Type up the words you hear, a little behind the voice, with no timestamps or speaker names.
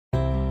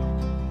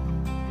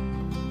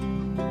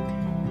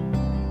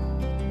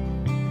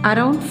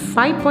Around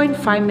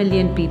 5.5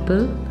 million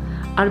people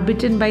are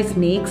bitten by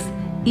snakes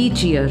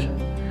each year,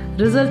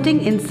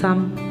 resulting in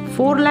some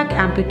 4 lakh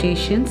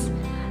amputations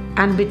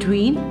and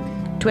between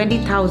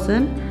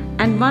 20,000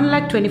 and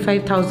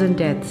 1,25,000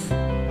 deaths.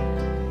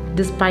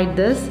 Despite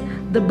this,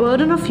 the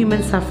burden of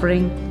human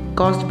suffering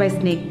caused by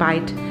snake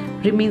bite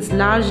remains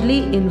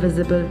largely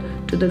invisible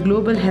to the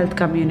global health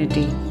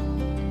community.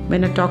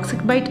 When a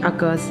toxic bite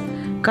occurs,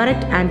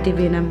 correct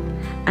antivenom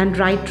and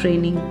right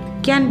training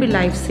can be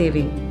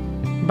life-saving.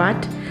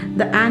 But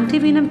the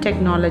antivenom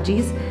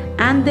technologies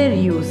and their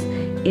use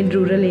in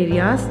rural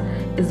areas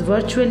is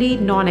virtually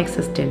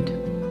non-existent.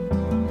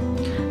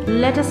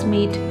 Let us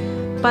meet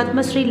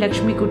Padmasree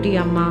Lakshmikutty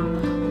Amma,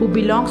 who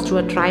belongs to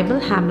a tribal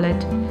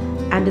hamlet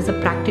and is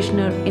a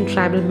practitioner in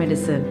tribal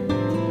medicine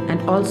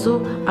and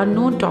also a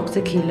known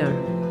toxic healer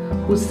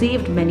who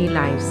saved many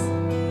lives.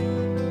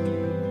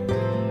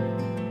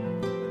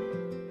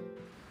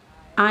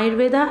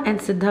 Ayurveda and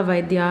Siddha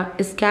Vaidya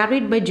is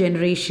carried by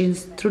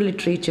generations through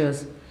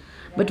literatures,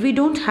 but we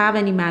don't have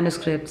any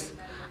manuscripts.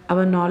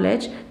 Our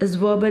knowledge is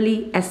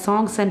verbally as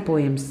songs and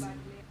poems.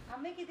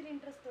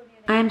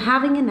 I am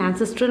having an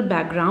ancestral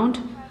background,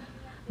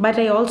 but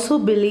I also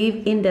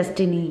believe in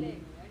destiny.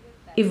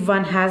 If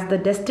one has the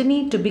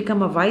destiny to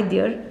become a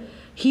Vaidya,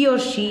 he or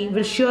she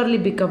will surely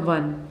become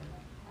one.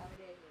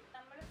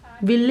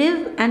 We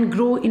live and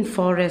grow in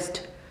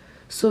forest,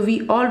 so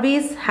we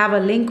always have a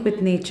link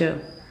with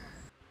nature.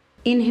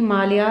 In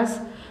Himalayas,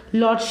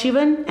 Lord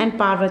Shivan and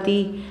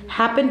Parvati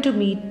happened to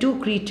meet two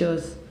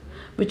creatures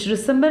which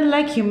resembled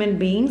like human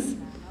beings,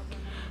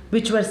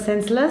 which were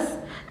senseless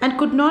and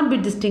could not be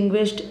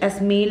distinguished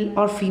as male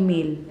or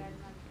female.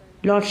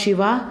 Lord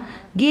Shiva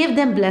gave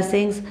them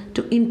blessings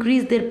to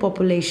increase their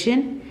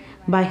population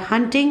by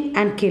hunting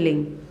and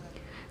killing.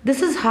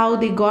 This is how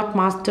they got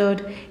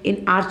mastered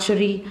in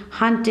archery,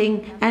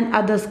 hunting, and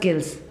other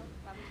skills.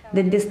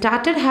 Then they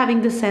started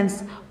having the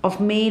sense of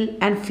male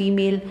and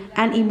female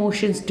and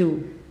emotions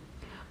too.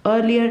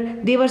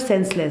 Earlier, they were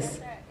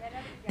senseless.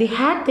 They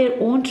had their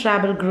own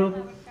tribal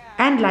group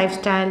and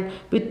lifestyle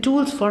with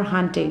tools for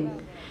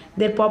hunting.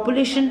 Their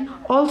population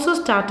also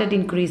started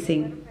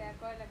increasing.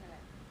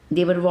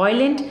 They were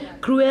violent,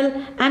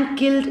 cruel, and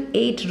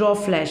ate raw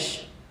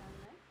flesh.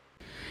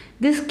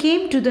 This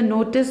came to the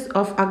notice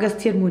of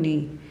Agastya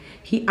Muni.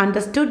 He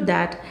understood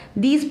that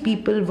these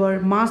people were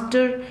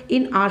master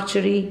in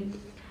archery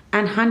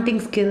and hunting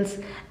skills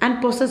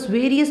and possess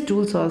various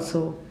tools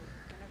also.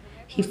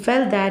 He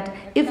felt that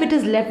if it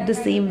is left the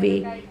same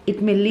way,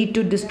 it may lead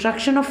to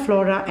destruction of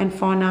flora and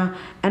fauna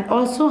and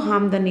also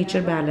harm the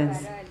nature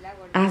balance,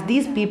 as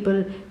these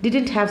people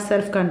didn't have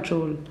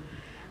self-control.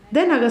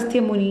 Then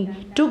Agastya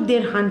Muni took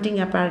their hunting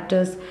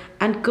apparatus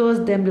and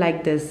cursed them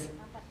like this.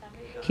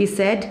 He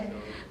said,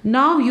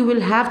 "Now you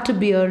will have to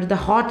bear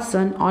the hot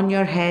sun on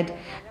your head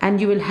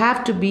and you will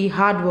have to be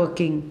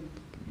hardworking.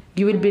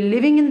 You will be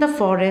living in the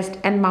forest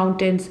and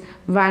mountains,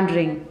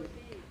 wandering.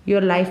 Your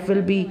life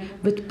will be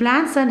with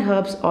plants and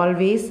herbs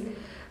always.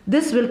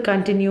 This will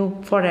continue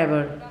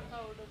forever."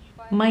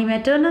 My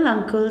maternal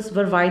uncles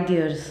were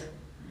Vaidyas.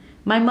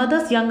 My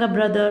mother's younger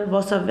brother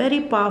was a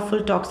very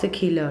powerful toxic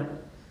healer.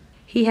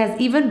 He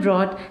has even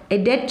brought a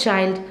dead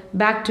child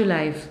back to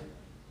life.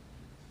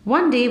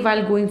 One day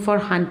while going for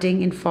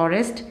hunting in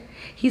forest,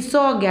 he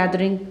saw a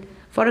gathering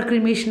for a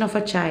cremation of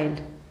a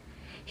child.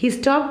 He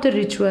stopped the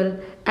ritual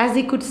as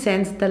he could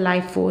sense the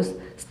life force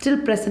still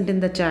present in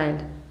the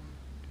child.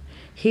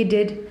 He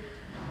did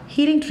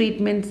healing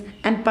treatments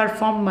and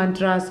performed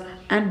mantras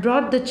and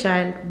brought the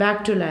child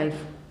back to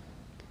life.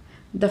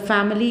 The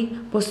family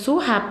was so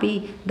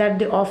happy that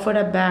they offered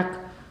a bag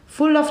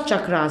full of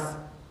chakras,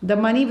 the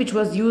money which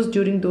was used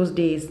during those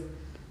days.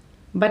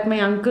 But my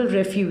uncle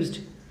refused.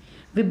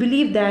 We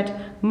believe that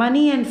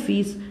money and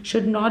fees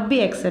should not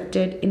be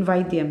accepted in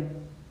Vaidyam.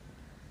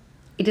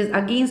 It is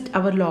against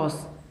our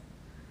laws.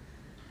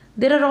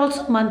 There are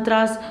also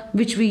mantras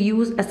which we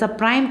use as a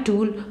prime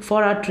tool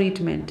for our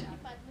treatment.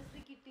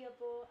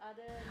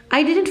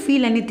 I didn't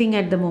feel anything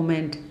at the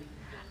moment.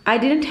 I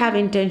didn't have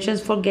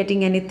intentions for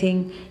getting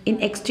anything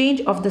in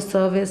exchange of the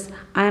service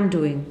I am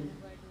doing.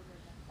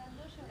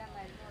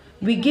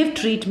 We give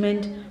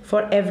treatment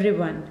for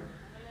everyone.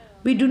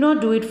 We do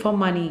not do it for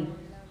money.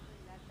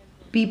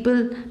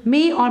 People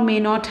may or may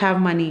not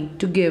have money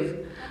to give,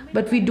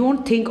 but we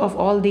don't think of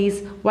all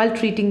these while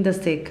treating the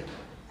sick.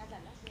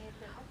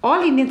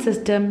 All Indian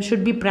system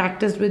should be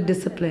practiced with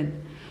discipline.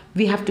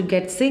 We have to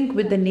get sync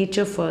with the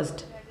nature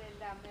first.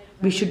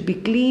 We should be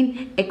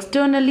clean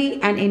externally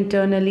and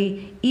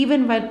internally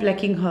even while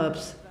plucking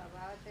herbs.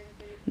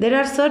 There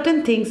are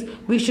certain things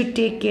we should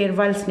take care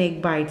while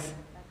snake bites.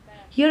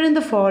 Here in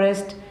the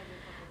forest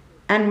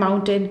and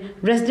mountain,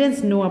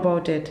 residents know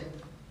about it.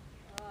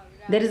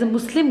 There is a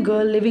Muslim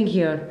girl living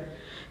here.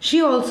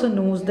 She also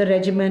knows the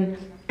regimen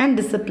and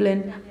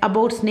discipline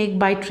about snake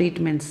bite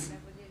treatments.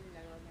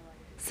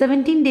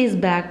 17 days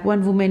back,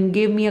 one woman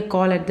gave me a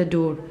call at the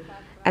door.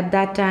 At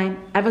that time,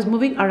 I was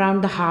moving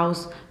around the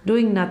house,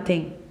 doing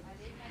nothing.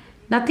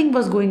 Nothing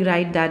was going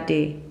right that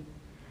day.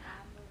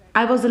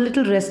 I was a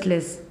little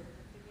restless.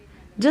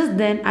 Just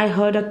then I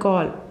heard a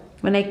call.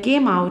 When I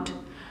came out,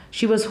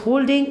 she was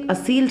holding a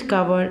sealed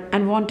cover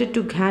and wanted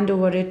to hand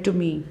over it to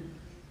me.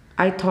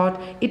 I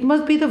thought it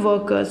must be the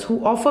workers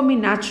who offer me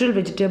natural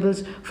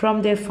vegetables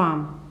from their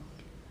farm.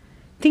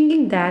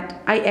 Thinking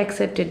that, I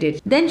accepted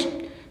it.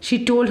 Then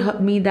she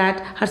told me that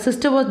her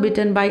sister was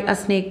bitten by a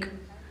snake.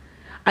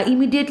 I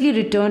immediately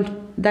returned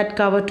that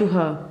cover to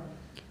her.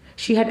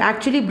 She had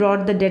actually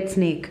brought the dead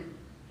snake.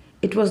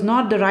 It was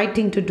not the right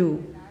thing to do.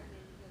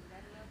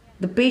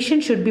 The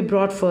patient should be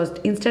brought first.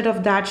 Instead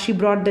of that, she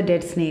brought the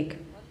dead snake.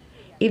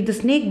 If the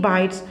snake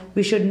bites,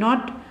 we should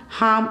not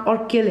harm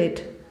or kill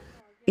it.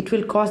 It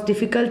will cause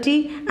difficulty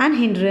and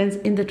hindrance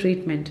in the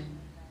treatment.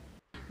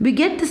 We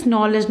get this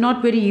knowledge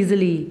not very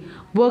easily.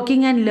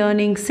 Working and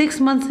learning 6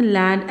 months in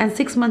land and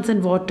 6 months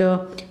in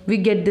water, we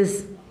get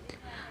this.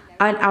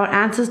 And our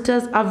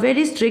ancestors are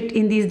very strict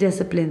in these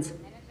disciplines.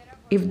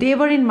 If they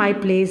were in my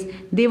place,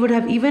 they would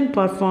have even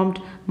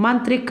performed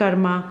mantric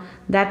karma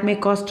that may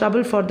cause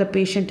trouble for the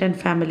patient and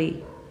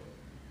family.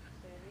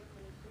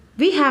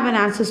 We have an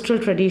ancestral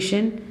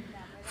tradition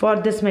for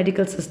this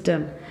medical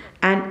system,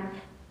 and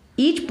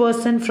each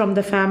person from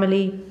the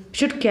family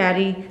should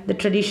carry the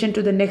tradition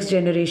to the next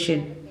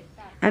generation,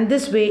 and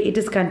this way it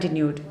is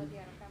continued.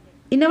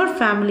 In our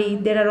family,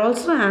 there are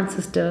also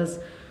ancestors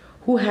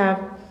who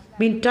have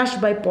been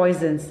touched by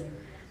poisons,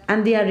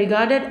 and they are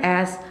regarded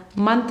as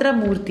mantra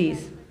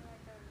murtis.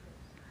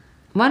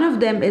 One of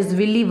them is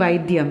Villi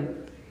Vaidyam.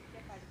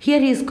 Here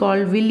he is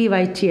called Villi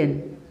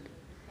Vaityan.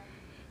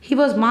 He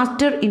was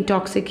master in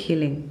toxic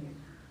healing.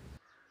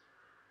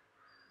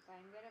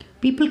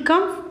 People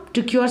come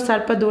to cure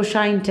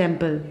Sarpadosha in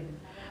temple.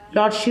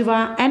 Lord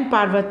Shiva and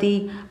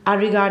Parvati are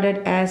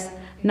regarded as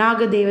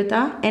Naga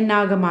Devata and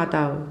Naga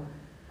Mata.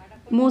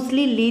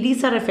 Mostly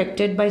ladies are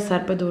affected by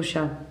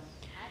Sarpadosha.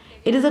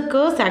 It is a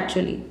curse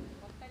actually.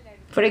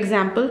 For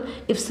example,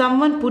 if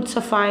someone puts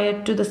a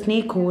fire to the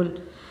snake hole,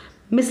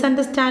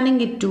 misunderstanding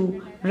it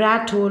to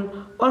rat hole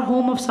or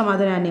home of some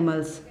other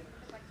animals,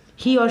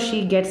 he or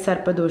she gets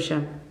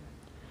Sarpadosha.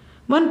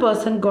 One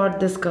person got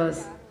this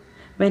curse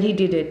when he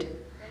did it.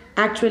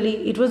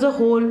 Actually, it was a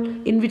hole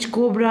in which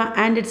cobra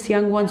and its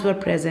young ones were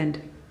present.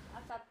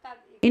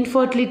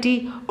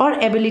 Infertility or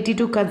ability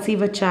to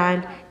conceive a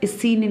child is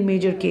seen in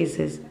major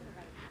cases.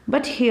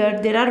 But here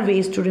there are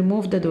ways to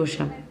remove the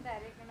dosha.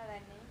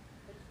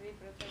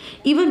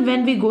 Even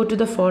when we go to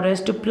the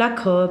forest to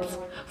pluck herbs,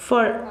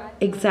 for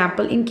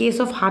example, in case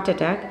of heart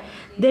attack,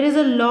 there is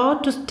a law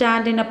to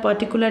stand in a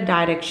particular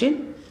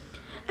direction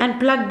and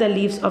pluck the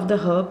leaves of the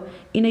herb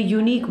in a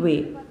unique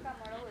way,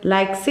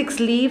 like 6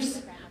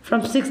 leaves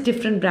from 6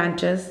 different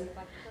branches,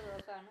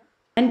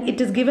 and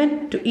it is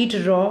given to eat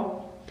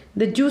raw,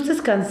 the juice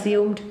is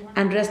consumed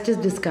and rest is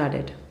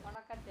discarded.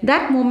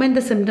 That moment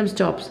the symptom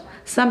stops.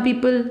 Some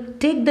people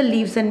take the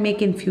leaves and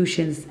make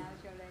infusions.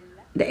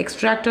 The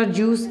extract or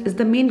juice is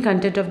the main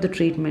content of the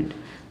treatment.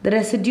 The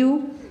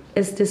residue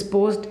is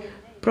disposed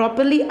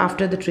properly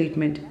after the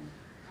treatment.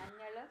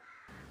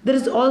 There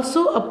is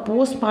also a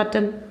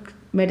postpartum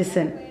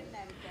medicine.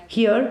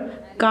 Here,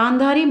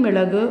 Kandhari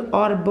Milagu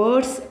or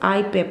bird's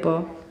eye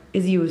pepper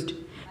is used.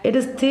 It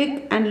is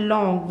thick and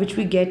long, which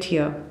we get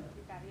here.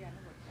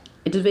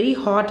 It is very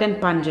hot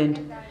and pungent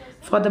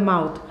for the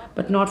mouth,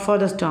 but not for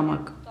the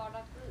stomach.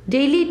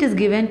 Daily it is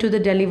given to the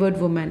delivered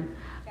woman,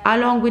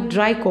 along with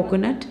dry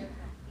coconut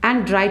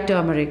and dry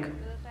turmeric.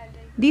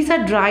 These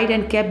are dried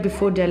and kept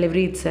before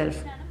delivery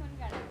itself.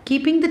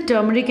 Keeping the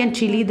turmeric and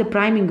chili the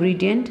prime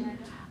ingredient,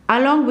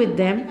 along with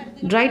them,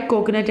 dried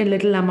coconut in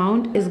little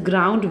amount is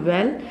ground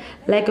well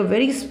like a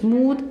very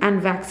smooth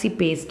and waxy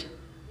paste.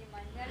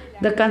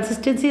 The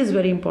consistency is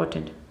very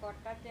important.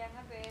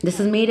 This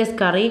is made as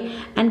curry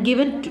and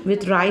given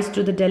with rice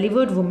to the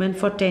delivered woman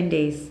for 10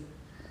 days.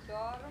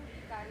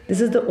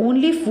 This is the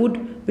only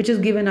food which is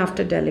given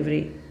after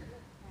delivery.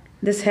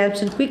 This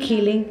helps in quick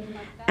healing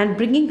and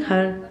bringing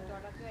her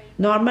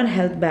normal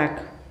health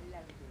back.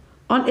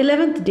 On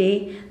 11th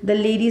day, the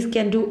ladies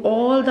can do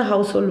all the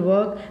household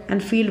work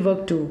and field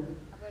work too.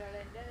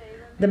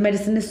 The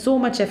medicine is so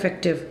much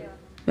effective.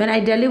 When I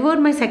delivered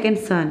my second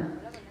son,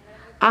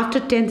 after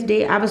 10th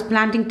day, I was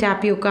planting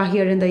tapioca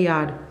here in the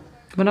yard.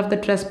 One of the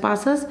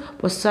trespassers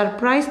was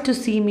surprised to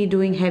see me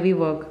doing heavy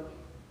work.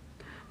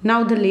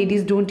 Now the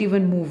ladies don't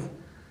even move.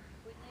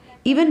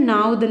 Even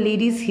now, the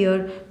ladies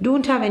here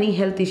don't have any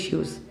health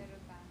issues.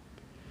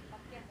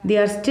 They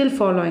are still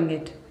following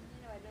it.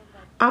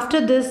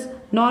 After this,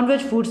 non-veg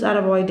foods are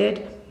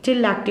avoided till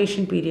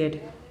lactation period.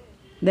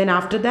 Then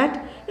after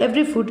that,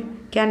 every food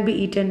can be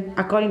eaten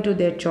according to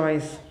their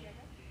choice.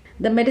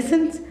 The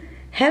medicines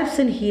helps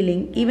in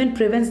healing, even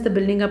prevents the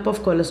building up of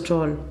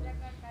cholesterol.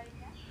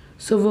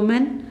 So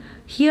women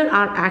here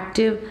are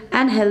active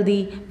and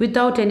healthy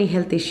without any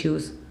health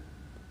issues.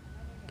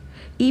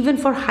 Even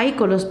for high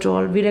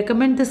cholesterol, we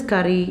recommend this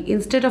curry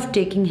instead of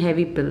taking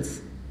heavy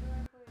pills.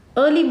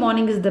 Early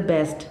morning is the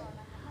best.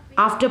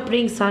 After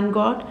praying Sun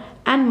God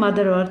and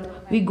Mother Earth,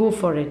 we go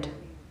for it.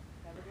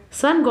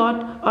 Sun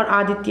God or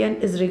Adityan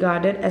is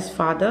regarded as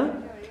father.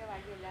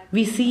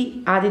 We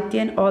see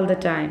Adityan all the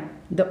time.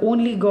 The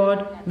only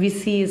God we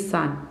see is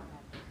Sun.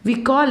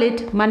 We call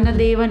it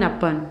Mannadevan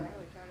Appan.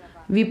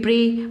 We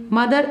pray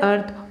Mother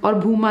Earth or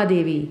Bhuma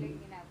Devi.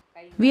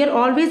 We are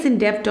always in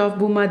debt of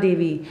Bhuma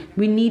Devi.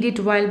 We need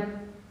it while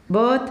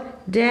birth,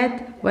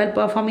 death, while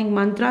performing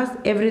mantras,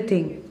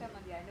 everything.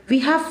 We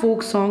have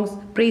folk songs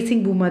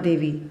praising Bhuma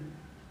Devi.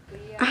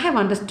 I have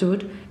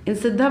understood in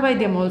Siddha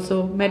Vaidyam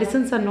also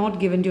medicines are not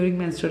given during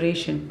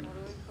menstruation.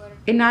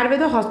 In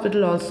Ayurveda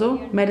hospital also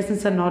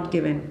medicines are not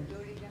given.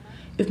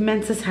 If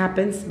menses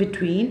happens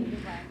between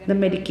the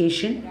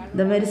medication,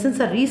 the medicines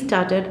are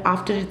restarted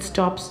after it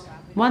stops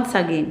once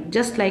again,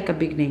 just like a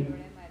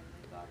beginning.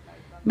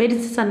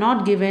 Medicines are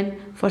not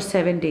given for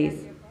 7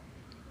 days.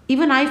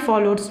 Even I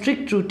followed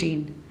strict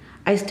routine.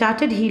 I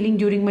started healing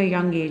during my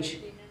young age.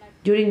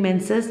 During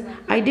menses,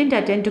 I didn't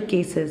attend to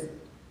cases,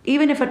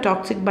 even if a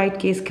toxic bite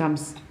case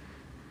comes.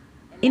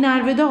 In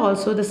Ayurveda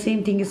also the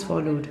same thing is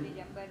followed.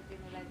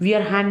 We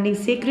are handling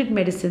sacred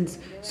medicines,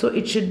 so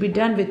it should be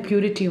done with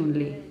purity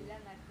only.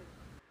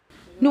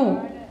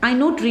 No, I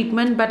know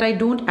treatment but I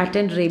don't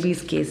attend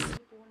rabies case.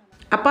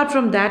 Apart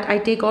from that, I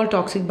take all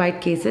toxic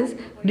bite cases.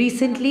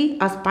 Recently,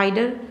 a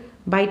spider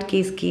bite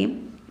case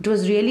came. It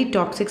was really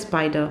toxic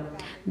spider.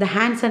 The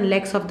hands and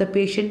legs of the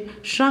patient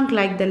shrunk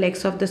like the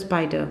legs of the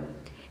spider.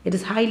 It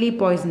is highly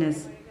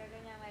poisonous.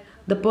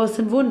 The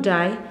person won't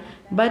die,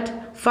 but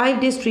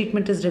 5 days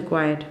treatment is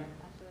required.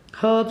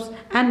 Herbs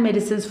and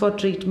medicines for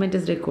treatment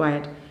is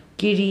required.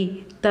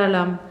 Kiri,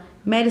 talam,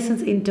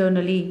 medicines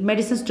internally,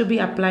 medicines to be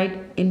applied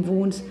in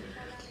wounds,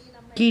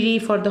 kiri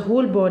for the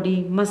whole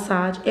body,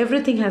 massage,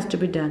 everything has to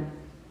be done.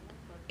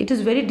 It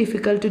is very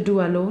difficult to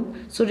do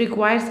alone, so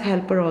requires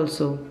helper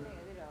also.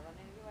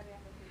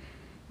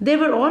 There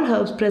were all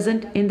herbs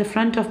present in the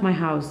front of my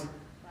house.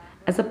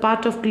 As a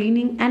part of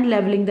cleaning and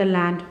leveling the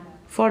land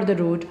for the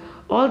road,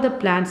 all the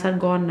plants are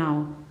gone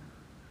now.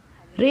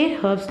 Rare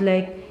herbs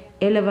like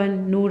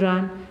Elavan,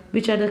 Nuran,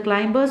 which are the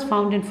climbers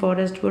found in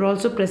forest, were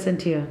also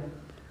present here.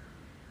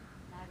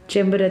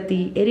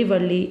 Chembarati,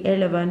 Erivalli,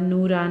 Elavan,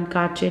 Nuran,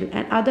 Kachil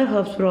and other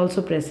herbs were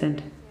also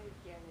present.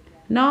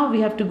 Now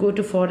we have to go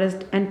to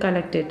forest and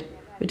collect it,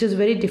 which is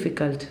very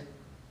difficult.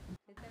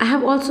 I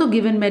have also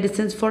given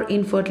medicines for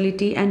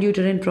infertility and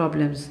uterine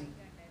problems.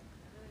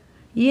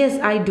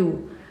 Yes, I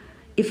do.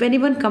 If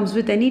anyone comes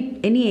with any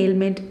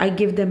ailment, I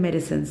give them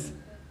medicines.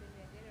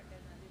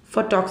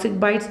 For toxic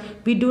bites,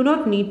 we do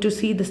not need to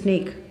see the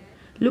snake.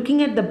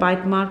 Looking at the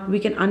bite mark, we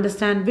can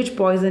understand which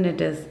poison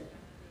it is.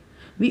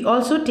 We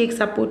also take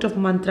support of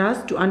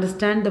mantras to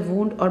understand the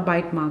wound or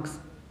bite marks.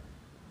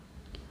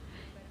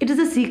 It is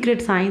a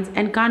secret science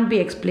and can't be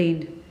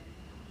explained.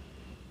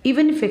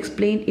 Even if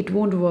explained, it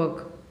won't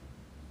work.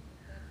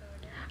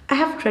 I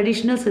have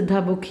traditional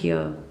Siddha book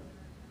here.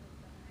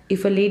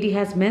 If a lady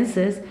has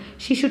menses,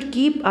 she should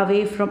keep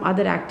away from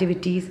other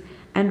activities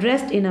and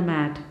rest in a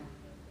mat.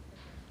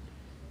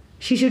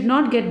 She should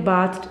not get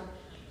bathed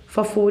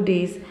for 4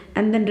 days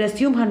and then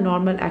resume her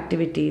normal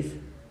activities.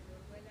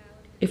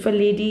 If a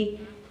lady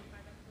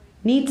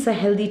needs a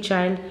healthy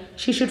child,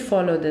 she should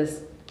follow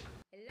this.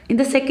 In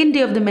the second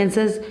day of the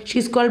menses, she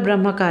is called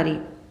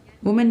Brahmakari.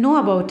 Women know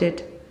about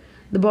it.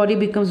 The body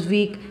becomes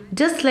weak,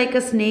 just like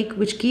a snake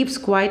which keeps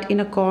quiet in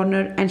a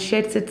corner and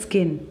sheds its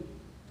skin.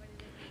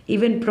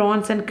 Even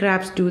prawns and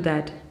crabs do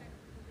that.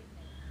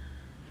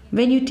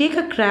 When you take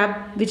a crab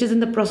which is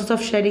in the process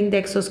of shedding the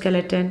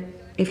exoskeleton,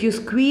 if you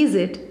squeeze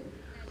it,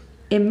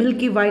 a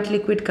milky white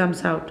liquid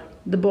comes out.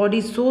 The body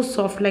is so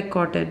soft like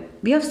cotton.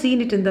 We have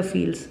seen it in the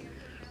fields.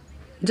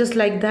 Just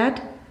like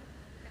that,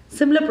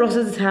 similar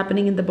process is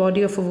happening in the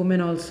body of a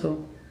woman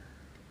also.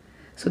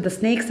 So the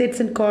snake sits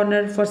in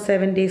corner for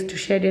 7 days to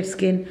shed its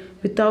skin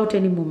without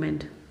any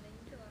movement.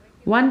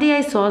 One day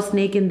I saw a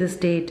snake in this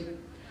state.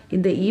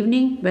 In the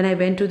evening when I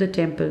went to the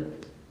temple,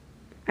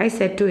 I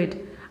said to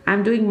it, I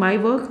am doing my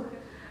work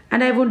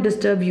and I won't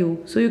disturb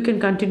you, so you can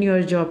continue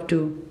your job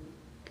too.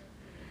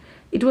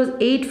 It was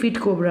 8 feet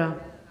cobra.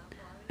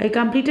 I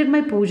completed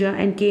my puja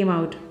and came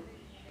out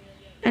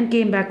and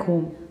came back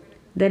home.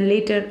 Then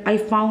later I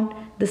found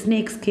the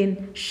snake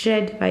skin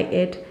shed by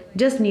it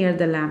just near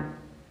the lamp.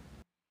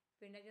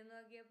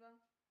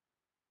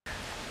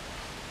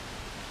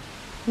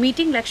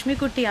 Meeting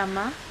Lakshmikutty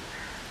Amma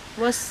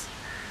was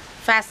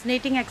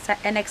fascinating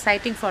and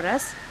exciting for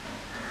us.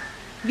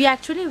 We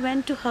actually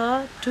went to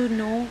her to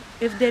know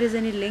if there is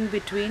any link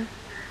between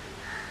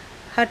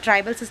her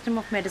tribal system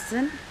of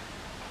medicine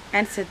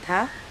and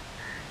Siddha,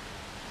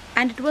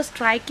 and it was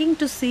striking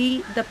to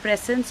see the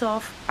presence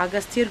of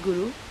Agastya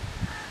Guru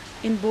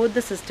in both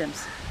the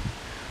systems.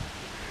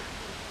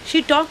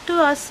 She talked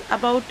to us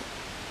about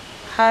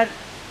her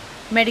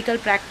medical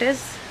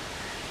practice,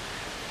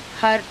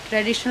 her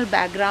traditional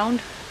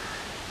background,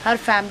 her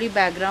family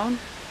background,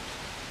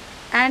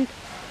 and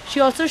she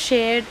also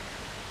shared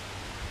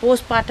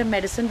postpartum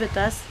medicine with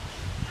us,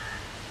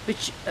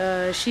 which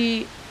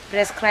she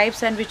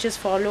prescribes and which is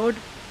followed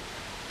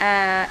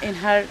in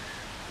her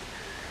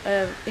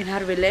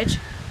village.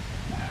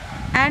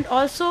 And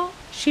also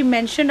she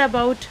mentioned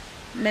about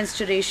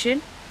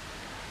menstruation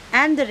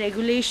and the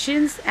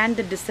regulations and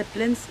the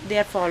disciplines they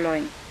are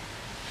following.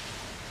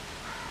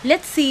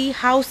 Let's see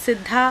how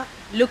Siddha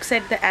looks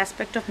at the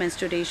aspect of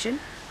menstruation.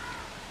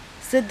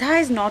 Siddha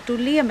is not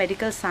only a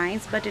medical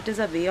science, but it is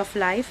a way of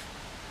life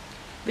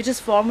which is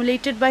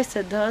formulated by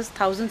Siddhas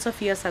thousands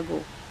of years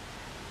ago.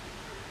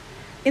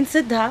 In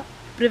Siddha,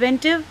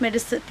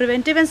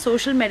 preventive and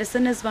social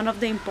medicine is one of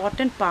the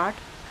important part,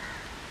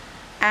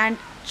 and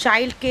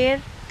child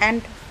care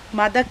and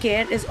mother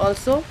care is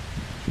also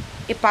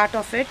a part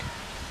of it.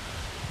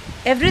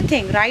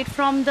 Everything right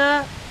from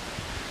the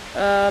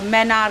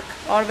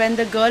menarche, or when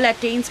the girl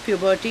attains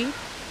puberty,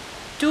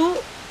 to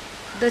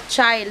the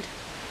child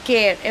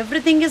care,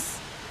 everything is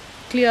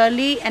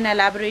clearly and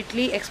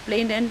elaborately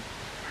explained in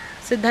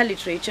Siddha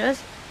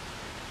literatures.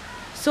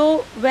 So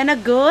when a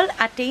girl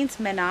attains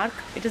menarche,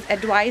 it is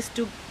advised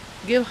to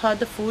give her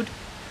the food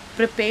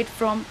prepared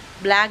from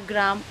black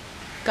gram,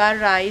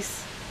 curd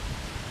rice,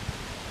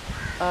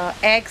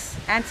 eggs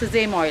and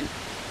sesame oil.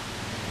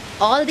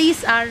 All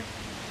these are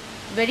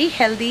very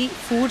healthy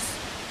foods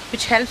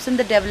which helps in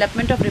the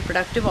development of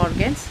reproductive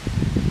organs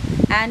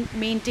and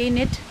maintain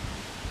it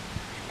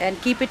and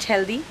keep it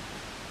healthy.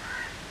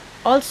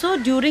 Also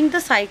during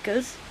the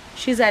cycles,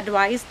 she is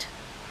advised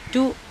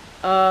to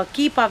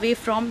keep away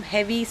from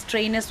heavy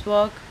strenuous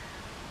work.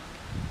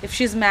 If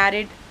she is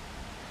married,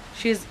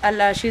 she is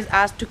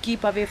asked to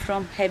keep away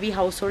from heavy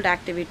household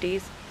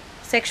activities.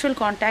 Sexual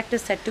contact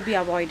is said to be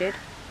avoided,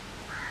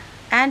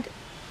 and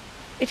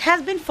it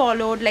has been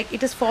followed, like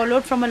it is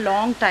followed from a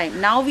long time.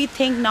 Now we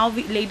think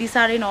ladies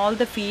are in all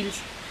the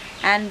fields,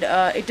 and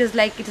it is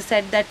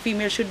said that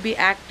females should be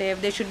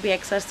active, they should be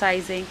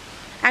exercising.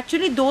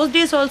 Actually those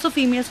days also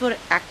females were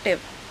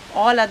active.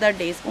 All other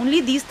days,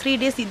 only these 3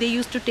 days they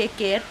used to take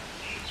care.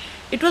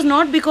 It was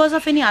not because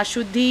of any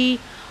ashuddhi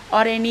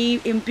or any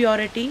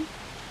impurity,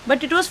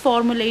 but it was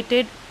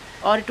formulated,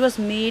 or it was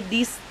made,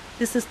 these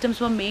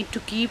systems were made to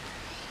keep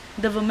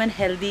the women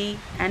healthy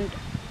and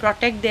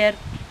protect their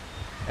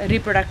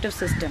reproductive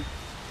system,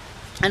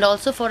 and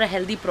also for a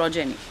healthy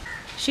progeny.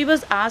 She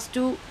was asked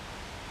to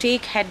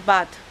take head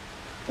bath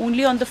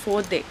only on the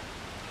 4th day.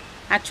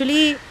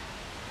 Actually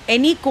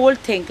any cold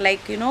thing,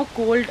 like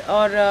cold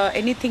or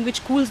anything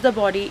which cools the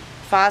body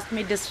fast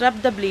may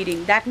disrupt the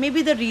bleeding. That may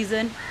be the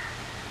reason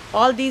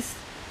all these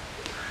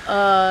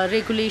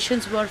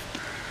regulations were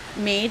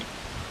made.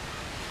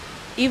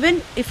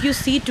 Even if you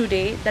see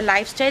today, the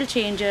lifestyle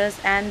changes,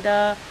 and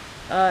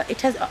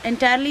it has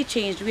entirely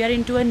changed. We are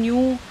into a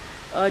new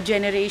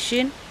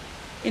generation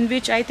in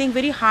which I think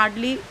very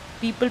hardly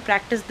people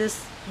practice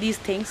these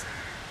things.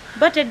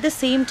 But at the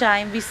same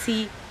time, we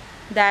see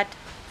that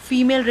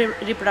female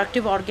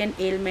reproductive organ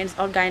ailments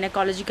or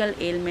gynecological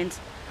ailments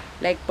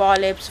like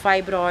polyps,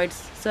 fibroids,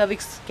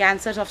 cervix,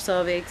 cancers of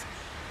cervix,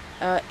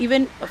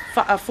 even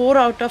 4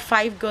 out of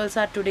 5 girls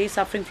are today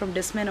suffering from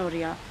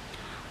dysmenorrhea.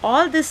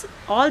 All these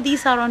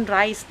are on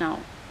rise now,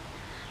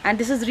 and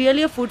this is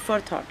really a food for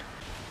thought.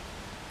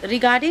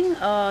 Regarding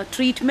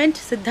treatment,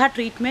 Siddha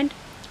treatment,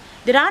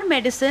 there are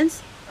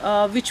medicines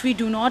which we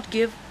do not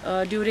give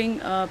during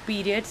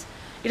periods.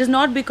 It is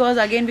not because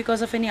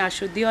of any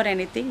ashuddhi or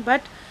anything,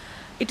 but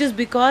it is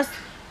because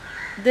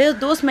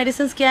those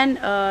medicines can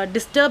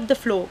disturb the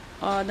flow,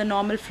 the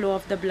normal flow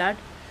of the blood.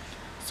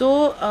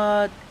 So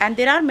and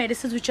there are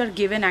medicines which are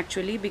given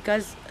actually,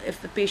 because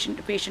if the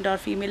patient or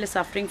female is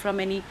suffering from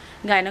any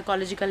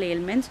gynecological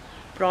ailments,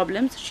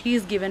 problems, she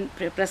is given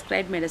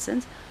prescribed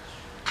medicines.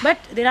 But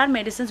there are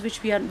medicines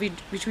which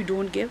we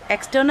don't give.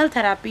 External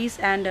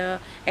therapies and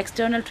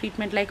external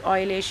treatment like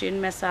oilation,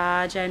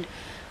 massage and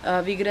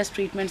vigorous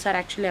treatments are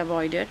actually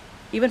avoided.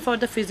 Even for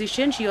the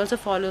physician, she also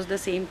follows the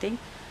same thing.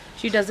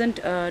 She doesn't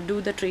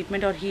do the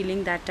treatment or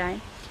healing that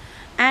time.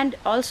 And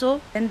also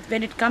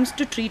when it comes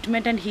to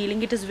treatment and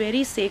healing, it is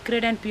very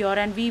sacred and pure,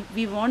 and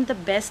we want the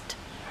best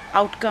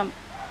outcome.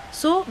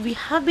 So we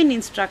have been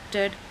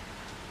instructed,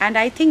 and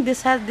I think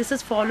this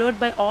is followed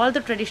by all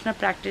the traditional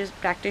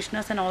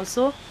practitioners and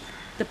also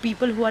the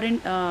people who are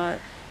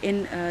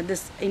in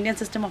this Indian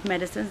system of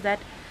medicines, that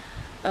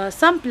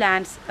some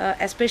plants,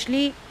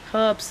 especially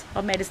herbs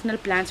or medicinal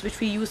plants which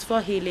we use for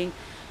healing,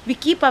 we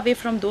keep away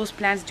from those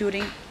plants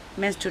during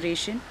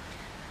menstruation.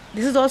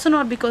 This is also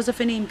not because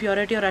of any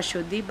impurity or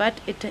ashuddhi, but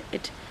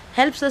it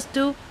helps us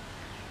to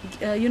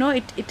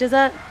it is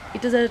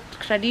a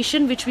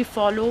tradition which we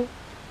follow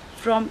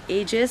from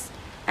ages,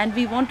 and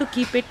we want to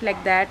keep it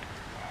like that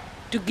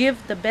to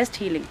give the best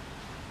healing.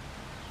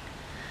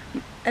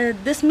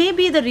 This may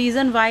be the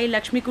reason why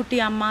Lakshmikutty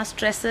Amma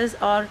stresses,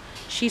 or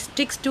she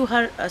sticks to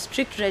her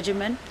strict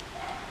regimen,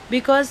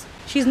 because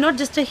she's not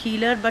just a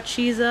healer, but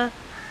she's a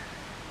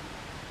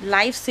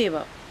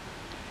lifesaver,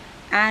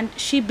 and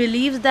she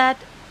believes that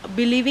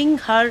believing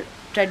her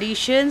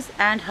traditions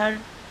and her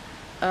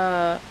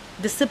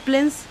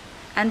disciplines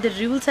and the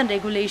rules and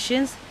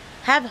regulations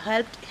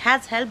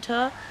has helped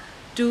her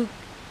to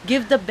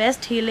give the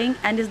best healing,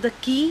 and is the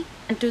key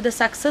to the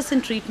success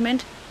in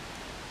treatment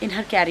in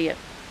her career.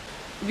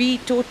 We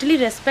totally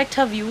respect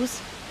her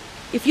views.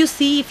 If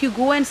you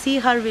go and see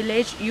her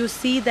village, you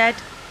see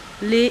that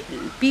La-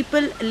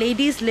 People,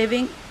 ladies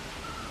living,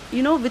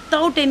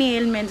 without any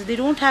ailments. They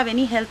don't have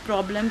any health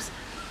problems.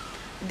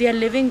 They are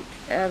living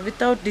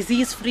without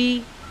disease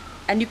free.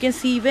 And you can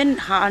see even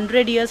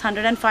 100 years,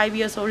 105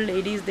 years old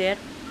ladies there,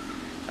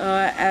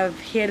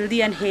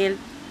 healthy and hale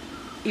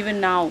even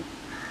now.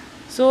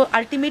 So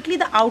ultimately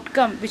the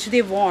outcome which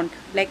they want,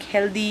 like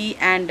healthy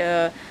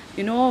and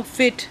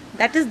fit,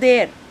 that is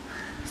there.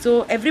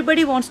 So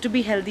everybody wants to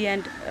be healthy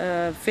and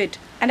fit.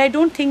 And I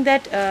don't think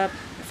that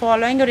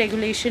following a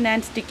regulation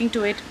and sticking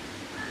to it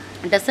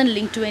doesn't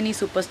link to any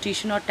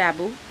superstition or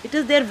taboo. It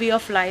is their way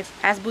of life.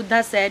 As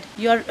Buddha said,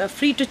 you are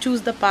free to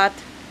choose the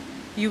path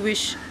you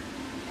wish.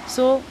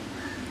 So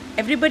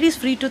everybody is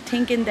free to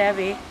think in their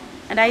way.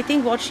 And I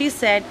think what she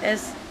said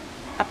is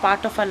a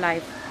part of our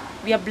life.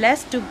 We are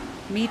blessed to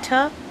meet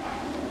her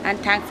and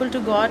thankful to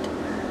God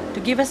to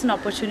give us an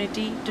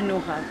opportunity to know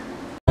her.